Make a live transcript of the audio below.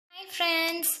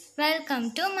friends, welcome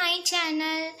to my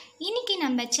channel. இன்னைக்கு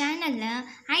நம்ம சேனல்ல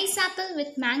ice apple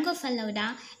with mango falooda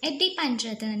எப்படி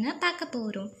பண்றதுன்னு பார்க்க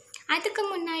போறோம். அதுக்கு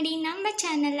முன்னாடி நம்ம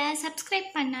சேனலை சப்ஸ்கிரைப்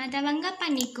பண்ணாதவங்க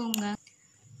பண்ணிக்கோங்க.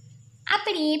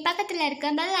 அப்படியே பக்கத்துல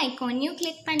இருக்க பெல் ஐகானையும்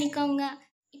கிளிக் பண்ணிக்கோங்க.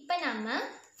 இப்போ நாம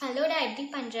falooda எப்படி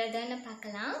பண்றதுன்னு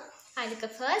பார்க்கலாம். அதுக்கு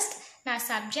ஃபர்ஸ்ட் நான்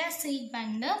சப்ஜா சீட்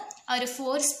வந்து ஒரு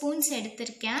 4 ஸ்பூன்ஸ்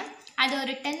எடுத்திருக்கேன். அது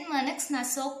ஒரு 10 minutes நான்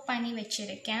சோக் பண்ணி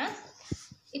வச்சிருக்கேன்.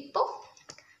 இப்போ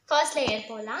ஃபர்ஸ்ட் லேயர்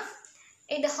போகலாம்.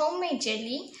 இது ஹோம்மேட்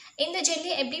ஜெல்லி. இந்த ஜெல்லி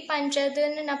எப்படி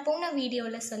பண்ணுறதுன்னு நான் போன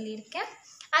வீடியோவில் சொல்லியிருக்கேன்.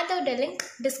 அதோட லிங்க்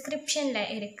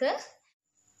டிஸ்கிரிப்ஷனில் இருக்குது.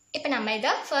 இப்போ நம்ம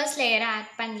இதை ஃபர்ஸ்ட் லேயரை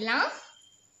ஆட் பண்ணலாம்.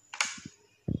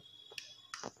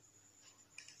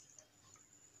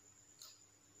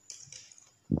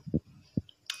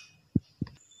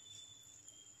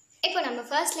 இப்போ நம்ம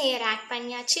ஃபர்ஸ்ட் லேயர் ஆட்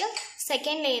பண்ணியாச்சு.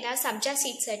 செகண்ட் லேயராக சப்ஜா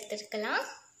சீட்ஸ் எடுத்துருக்கலாம்.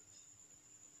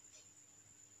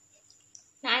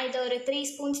 நான் இதை ஒரு 3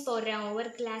 ஸ்பூன்ஸ் போடுறேன் ஒவ்வொரு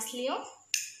கிளாஸ்லேயும்.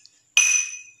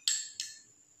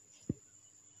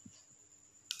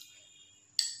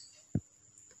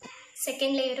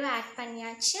 செகண்ட் லேயரும் ஆட்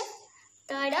பண்ணியாச்சு.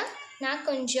 தேர்டாக நான்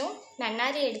கொஞ்சம்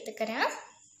நன்னாரி எடுத்துக்கிறேன்.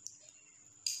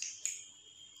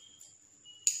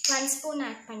 1 ஸ்பூன்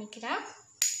ஆட் பண்ணிக்கிறேன்.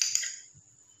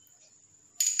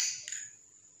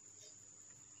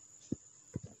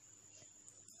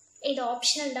 இது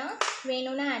ஆப்ஷனல் தான்,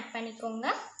 வேணும்னா ஆட் பண்ணிக்கோங்க.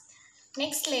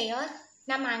 நெக்ஸ்ட் லேயர்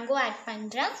நான் மேங்கோ ஆட்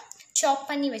பண்ணுறேன். சாப்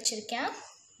பண்ணி வச்சுருக்கேன்.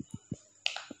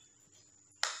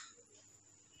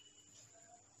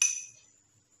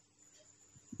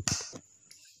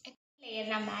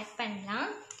 லேயர் நம்ம ஆட் பண்ணலாம்.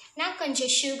 நான்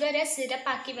கொஞ்சம் சுகரை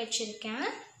சிரப்பாக்கி வச்சுருக்கேன்.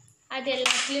 அது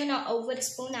எல்லாத்துலேயும் நான் ஒவ்வொரு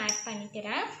ஸ்பூன் ஆட்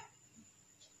பண்ணிக்கிறேன்.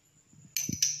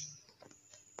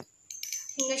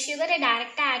 நீங்கள் சுகரை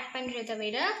டைரெக்டாக ஆட் பண்ணுறதை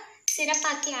விட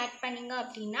சிரப்பாக்கி ஆட் பண்ணிங்க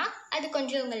அப்படின்னா அது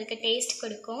கொஞ்சம் உங்களுக்கு டேஸ்ட்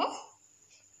கொடுக்கும்.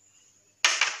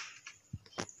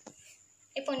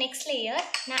 இப்போ நெக்ஸ்ட் லேயர்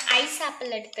நான் ஐஸ்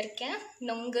ஆப்பிள் எடுத்திருக்கேன்,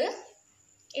 நொங்கு.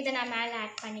 இதை நான் மேலே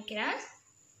ஆட் பண்ணிக்கிறேன்.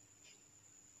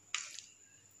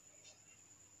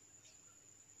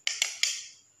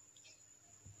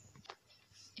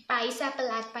 இப்போ ஐஸ்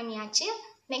ஆப்பிள் ஆட் பண்ணியாச்சு.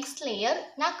 நெக்ஸ்ட் லேயர்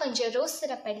நான் கொஞ்சம் ரோஸ்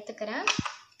சிரப் எடுத்துக்கிறேன்.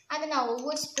 அதை நான்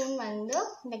ஒவ்வொரு ஸ்பூன் வந்து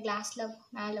இந்த கிளாஸில்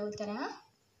மேலே ஊற்றுறேன்.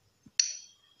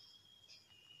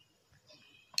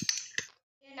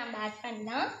 நம்ம ஆட்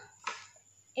பண்ணலாம்.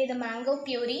 இது மேங்கோ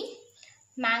பியூரி.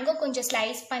 மேங்கோ கொஞ்சம்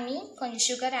ஸ்லைஸ் பண்ணி கொஞ்சம்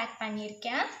சுகர் ஆட்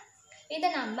பண்ணியிருக்கேன். இதை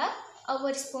நம்ம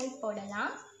ஒவ்வொரு ஸ்பூன்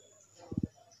போடலாம்.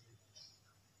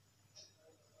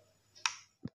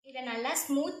 இதை நல்லா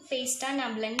ஸ்மூத் பேஸ்ட்டாக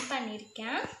நான் பிளெண்ட்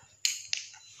பண்ணியிருக்கேன்.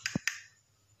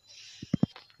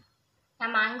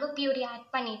 நான் மேங்கோ பியூரி ஆட்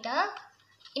பண்ணிவிட்டு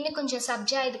இன்னும் கொஞ்சம்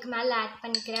சப்ஜா இதுக்கு மேலே ஆட்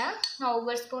பண்ணிக்கிறேன். நான்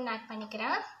ஒவ்வொரு ஸ்பூன் ஆட்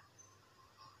பண்ணிக்கிறேன்.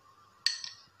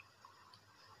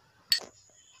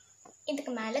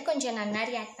 இதுக்கு மேலே கொஞ்சம்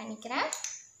நன்னாரி ஆட் பண்ணிக்கிறேன்.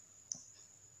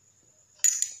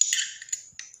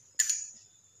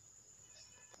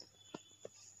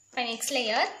 இப்போ நெக்ஸ்ட்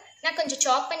லேயர் நான் கொஞ்சம்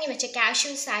சாப் பண்ணி வச்ச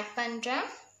கேஷ்யூஸ் ஆட் பண்ணுறேன்.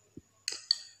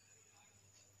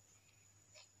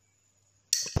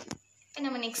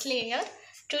 நம்ம next layer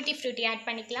tutti frutti add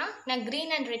பண்ணிக்கலாம். நான்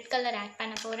green and red colour add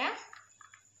பண்ண போகிறேன்.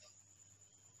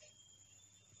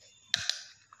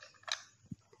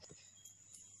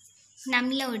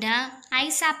 நம்மளோட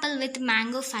ice apple with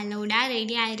mango falooda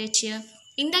ready ஆயிடுச்சு.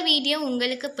 இந்த வீடியோ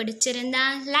உங்களுக்கு பிடிச்சிருந்தா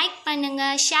லைக்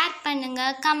பண்ணுங்கள், ஷேர்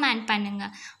பண்ணுங்கள், கமெண்ட்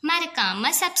பண்ணுங்கள்,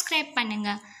 மறக்காமல் சப்ஸ்கிரைப்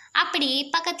பண்ணுங்கள். அப்படியே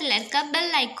பக்கத்தில் இருக்க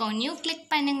பெல் ஐகானையும் கிளிக்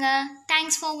பண்ணுங்கள்.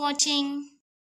 தேங்க்ஸ் ஃபார் வாட்சிங்.